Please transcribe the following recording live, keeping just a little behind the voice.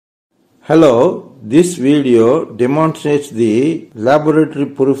Hello, this video demonstrates the laboratory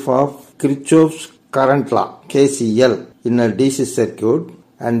proof of Kirchhoff's current law KCL in a DC circuit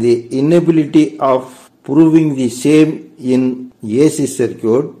and the inability of proving the same in AC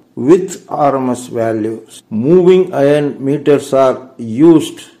circuit with RMS values. Moving iron meters are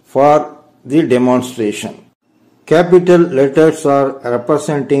used for the demonstration. Capital letters are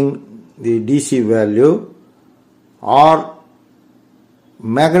representing the DC value or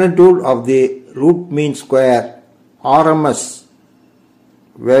magnitude of the root mean square RMS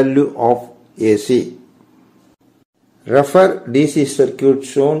value of AC. Refer DC circuit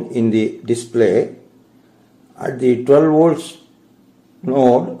shown in the display. At the 12 volts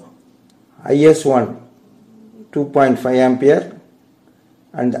node, IS1 2.5 ampere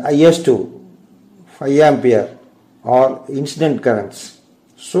and IS2 5 ampere are incident currents,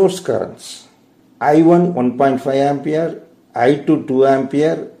 source currents. I1 1.5 ampere, I2 2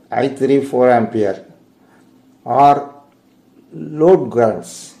 ampere, I3 4 ampere are load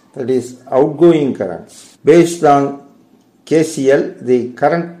currents, that is outgoing currents. Based on KCL, the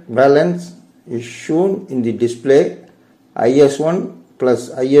current balance is shown in the display. IS1 plus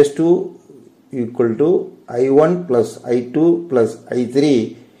IS2 equal to I1 plus I2 plus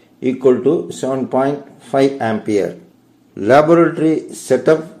I3 equal to 7.5 ampere. Laboratory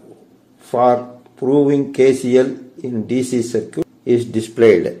setup for proving KCL in DC circuit is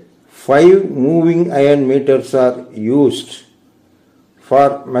displayed. 5 moving iron meters are used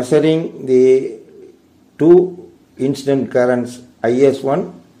for measuring the two incident currents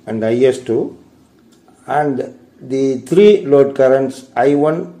IS1 and IS2 and the 3 load currents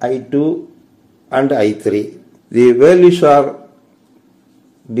I1, I2 and I3. The values are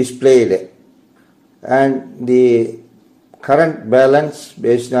displayed and the current balance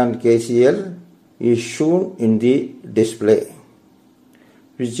based on KCL is shown in the display,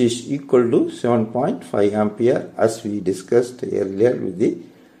 which is equal to 7.5 ampere as we discussed earlier with the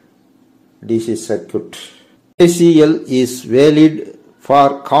DC circuit. KCL is valid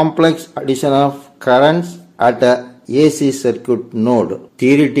for complex addition of currents at a AC circuit node.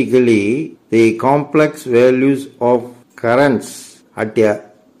 Theoretically, the complex values of currents at a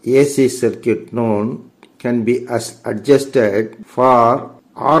AC circuit node can be adjusted for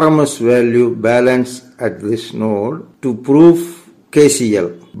RMS value balance at this node to prove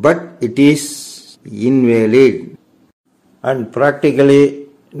KCL, but it is invalid and practically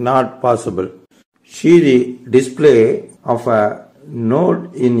not possible. See the display of a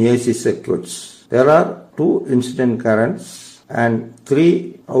node in AC circuits. There are 2 incident currents and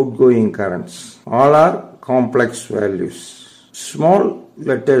 3 outgoing currents. All are complex values. Small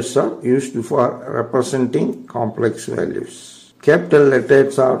letters are used for representing complex values. Capital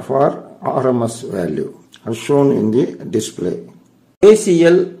letters are for RMS value as shown in the display.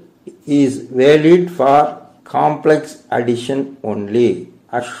 KCL is valid for complex addition only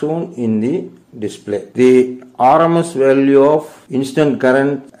as shown in the display. The RMS value of incident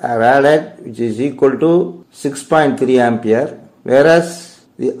current are added, which is equal to 6.3 ampere, whereas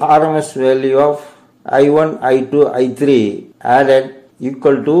the RMS value of I1, I2, I3 added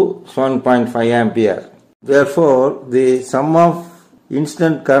equal to 7.5 ampere. Therefore, the sum of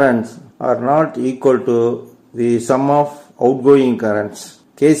incident currents are not equal to the sum of outgoing currents.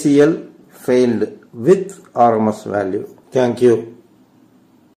 KCL failed with RMS value. Thank you.